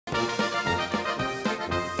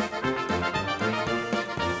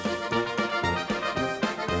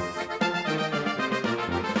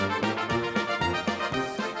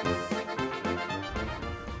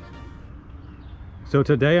So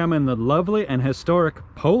today I'm in the lovely and historic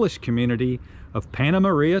Polish community of Panna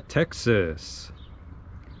Maria, Texas.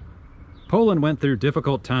 Poland went through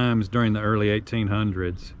difficult times during the early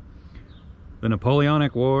 1800s. The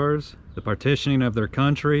Napoleonic Wars, the partitioning of their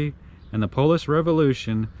country, and the Polish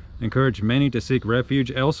Revolution encouraged many to seek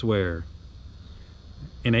refuge elsewhere.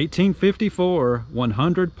 In 1854,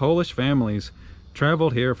 100 Polish families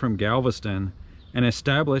traveled here from Galveston and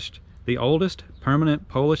established the oldest permanent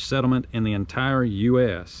Polish settlement in the entire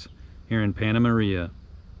U.S. here in Panna Maria.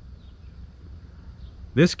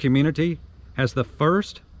 This community has the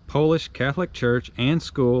first Polish Catholic church and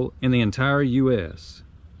school in the entire U.S.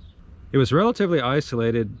 It was relatively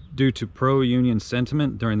isolated due to pro-Union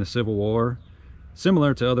sentiment during the Civil War,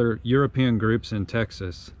 similar to other European groups in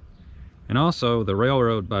Texas, and also the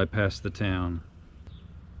railroad bypassed the town.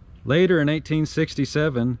 Later in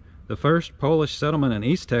 1867, the first Polish settlement in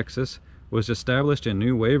East Texas was established in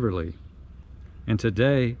New Waverly, and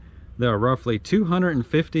today there are roughly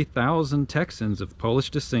 250,000 Texans of Polish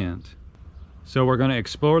descent. So we're going to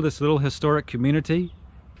explore this little historic community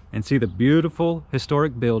and see the beautiful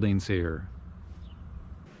historic buildings here.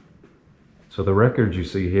 So the records you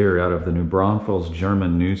see here out of the New Braunfels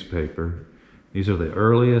German newspaper, these are the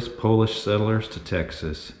earliest Polish settlers to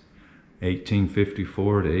Texas,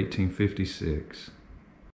 1854 to 1856.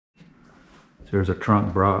 There's a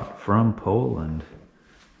trunk brought from Poland.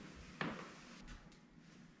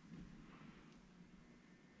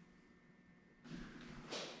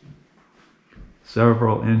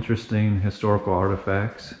 Several interesting historical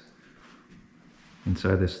artifacts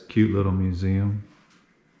inside this cute little museum.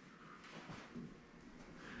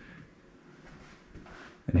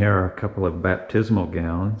 And here are a couple of baptismal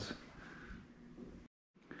gowns.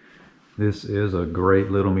 This is a great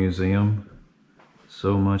little museum.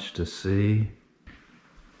 So much to see.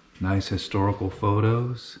 Nice historical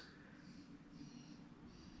photos.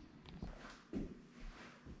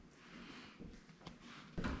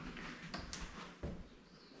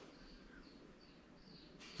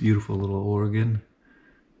 Beautiful little organ.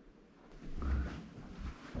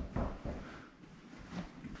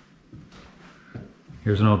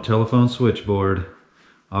 Here's an old telephone switchboard,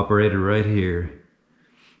 operated right here.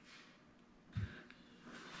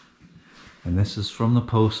 And this is from the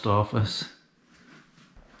post office.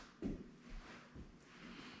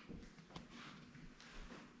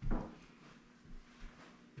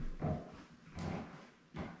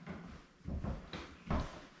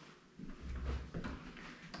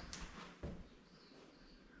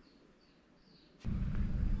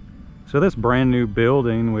 So this brand new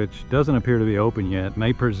building, which doesn't appear to be open yet,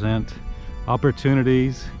 may present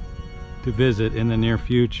opportunities to visit in the near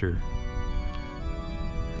future.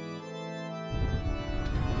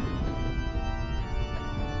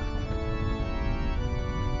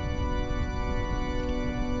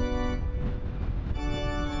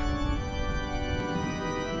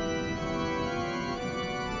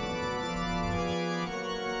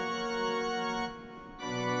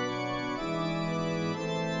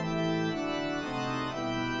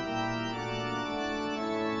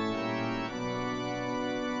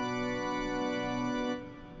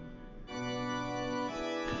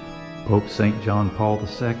 Pope St. John Paul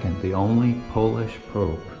II, the only Polish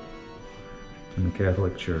Pope in the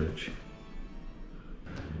Catholic Church.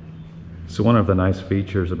 So one of the nice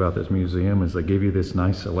features about this museum is they give you this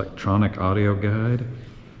nice electronic audio guide,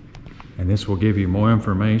 and this will give you more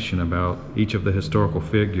information about each of the historical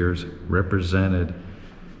figures represented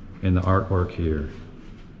in the artwork here.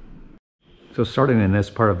 So starting in this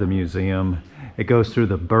part of the museum, it goes through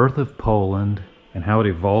the birth of Poland and how it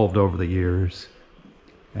evolved over the years.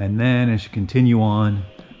 And then as you continue on,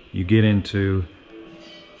 you get into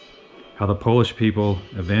how the Polish people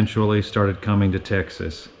eventually started coming to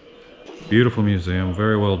Texas. Beautiful museum,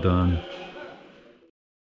 very well done.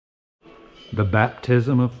 The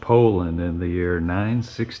baptism of Poland in the year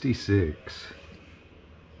 966.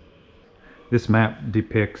 This map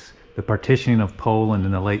depicts the partitioning of Poland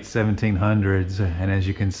in the late 1700s, and as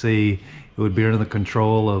you can see, it would be under the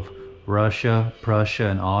control of Russia, Prussia,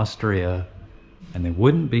 and Austria. And they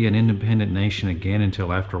wouldn't be an independent nation again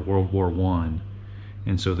until after World War I.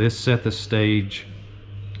 And so this set the stage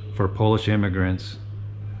for Polish immigrants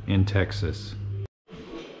in Texas.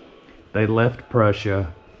 They left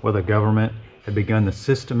Prussia, where the government had begun the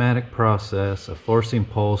systematic process of forcing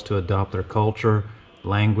Poles to adopt their culture,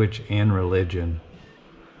 language, and religion.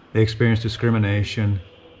 They experienced discrimination,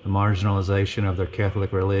 the marginalization of their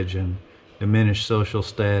Catholic religion, diminished social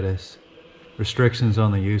status, restrictions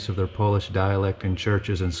on the use of their Polish dialect in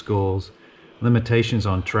churches and schools, limitations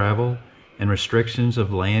on travel, and restrictions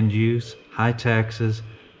of land use, high taxes,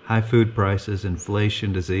 high food prices,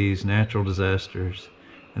 inflation, disease, natural disasters,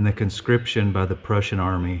 and the conscription by the Prussian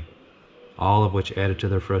army, all of which added to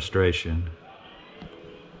their frustration.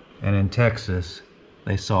 And in Texas,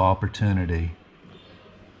 they saw opportunity.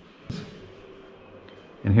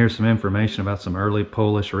 And here's some information about some early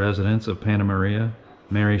Polish residents of Panna Maria: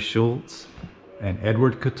 Mary Schultz and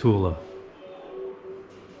Edward Kotula.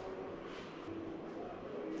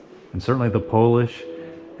 And certainly the Polish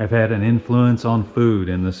have had an influence on food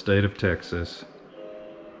in the state of Texas.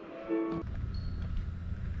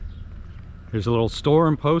 Here's a little store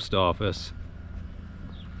and post office,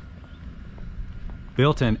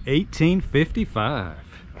 built in 1855.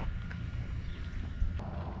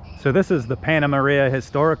 So this is the Panna Maria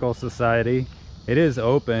Historical Society. It is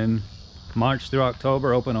open March through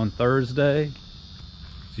October, open on Thursday.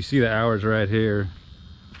 So you see the hours right here.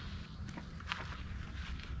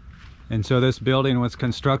 And so this building was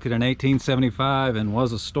constructed in 1875 and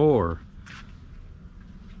was a store.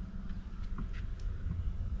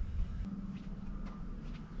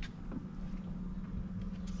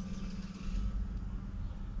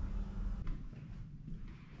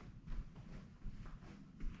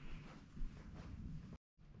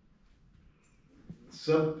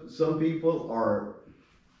 Some people are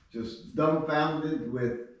just dumbfounded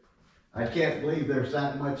with, I can't believe there's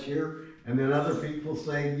that much here. And then other people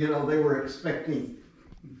say, you know, they were expecting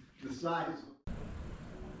the size.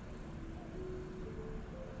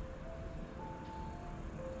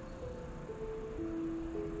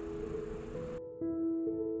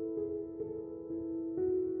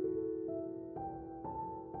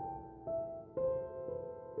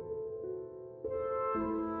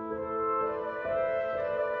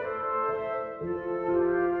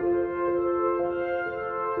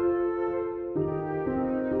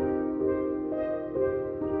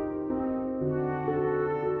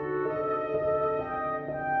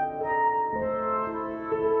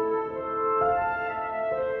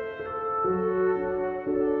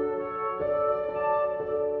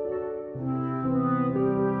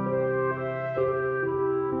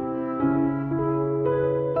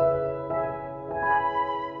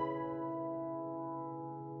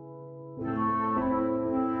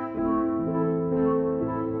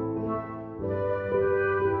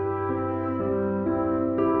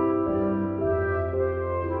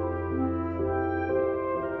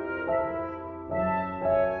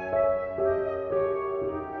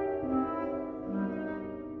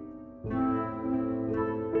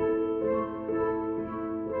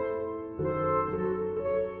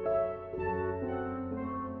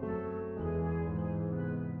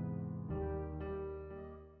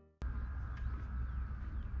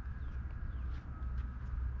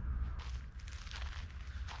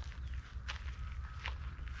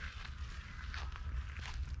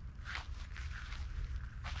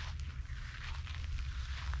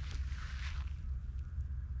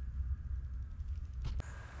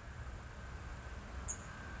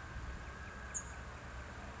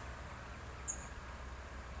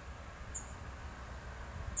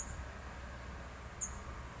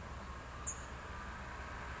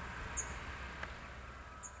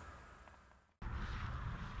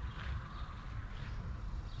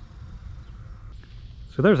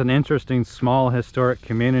 So there's an interesting small historic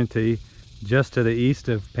community just to the east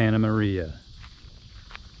of Panna Maria.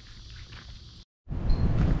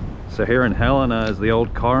 So here in Helena is the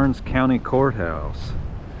old Karnes County Courthouse.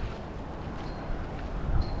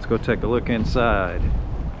 Let's go take a look inside.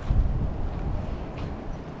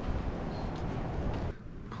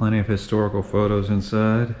 Plenty of historical photos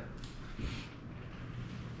inside.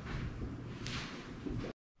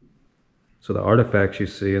 So the artifacts you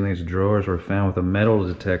see in these drawers were found with a metal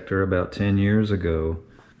detector about 10 years ago.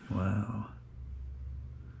 Wow.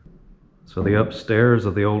 So the upstairs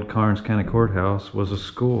of the old Karnes County Courthouse was a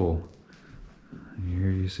school. And here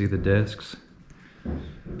you see the desks.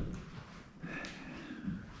 And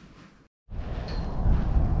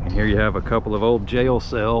here you have a couple of old jail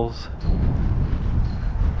cells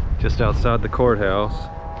just outside the courthouse.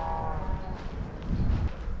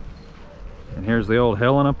 And here's the old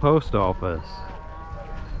Helena post office.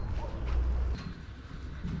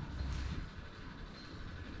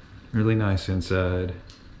 Really nice inside.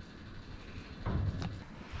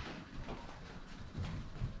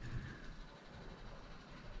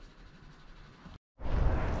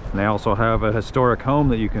 And they also have a historic home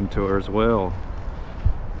that you can tour as well.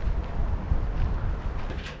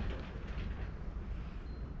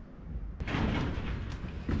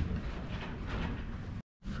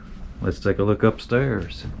 Let's take a look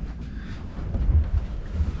upstairs.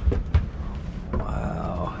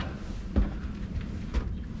 Wow.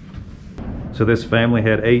 So So this family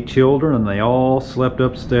had 8 children and they all slept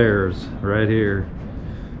upstairs right here.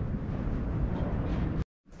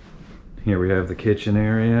 Here we have the kitchen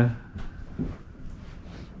area.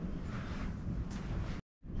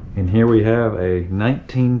 And here we have a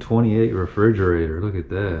 1928 refrigerator. Look at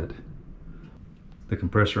that. The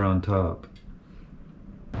compressor on top.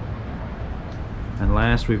 And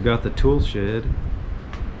last we've got the tool shed.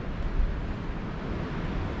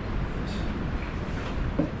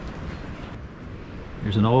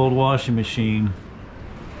 Here's an old washing machine.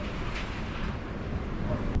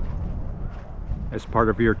 As part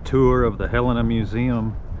of your tour of the Helena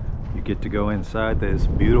Museum, you get to go inside this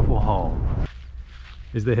beautiful home.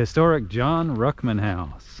 Is the historic John Ruckman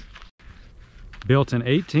House. Built in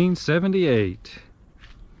 1878.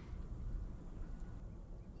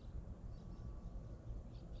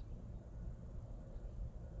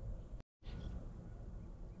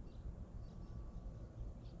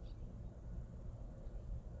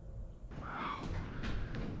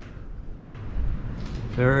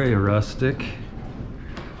 Very rustic.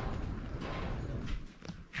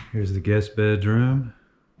 Here's the guest bedroom.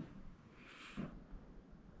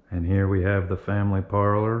 And here we have the family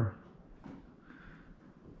parlor.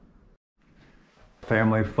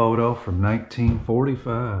 Family photo from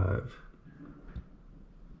 1945.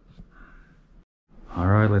 All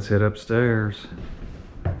right, let's head upstairs.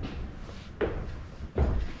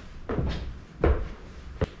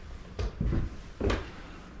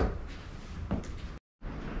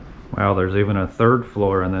 Wow, there's even a 3rd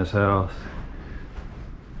floor in this house.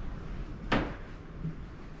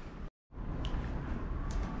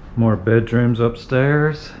 More bedrooms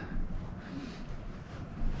upstairs.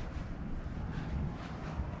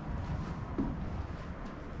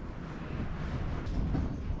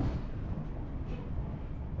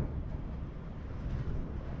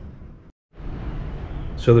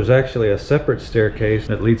 So there's actually a separate staircase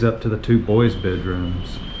that leads up to the 2 boys'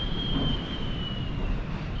 bedrooms.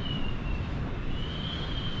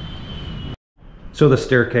 So the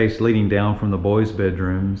staircase leading down from the boys'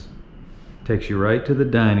 bedrooms takes you right to the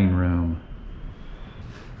dining room.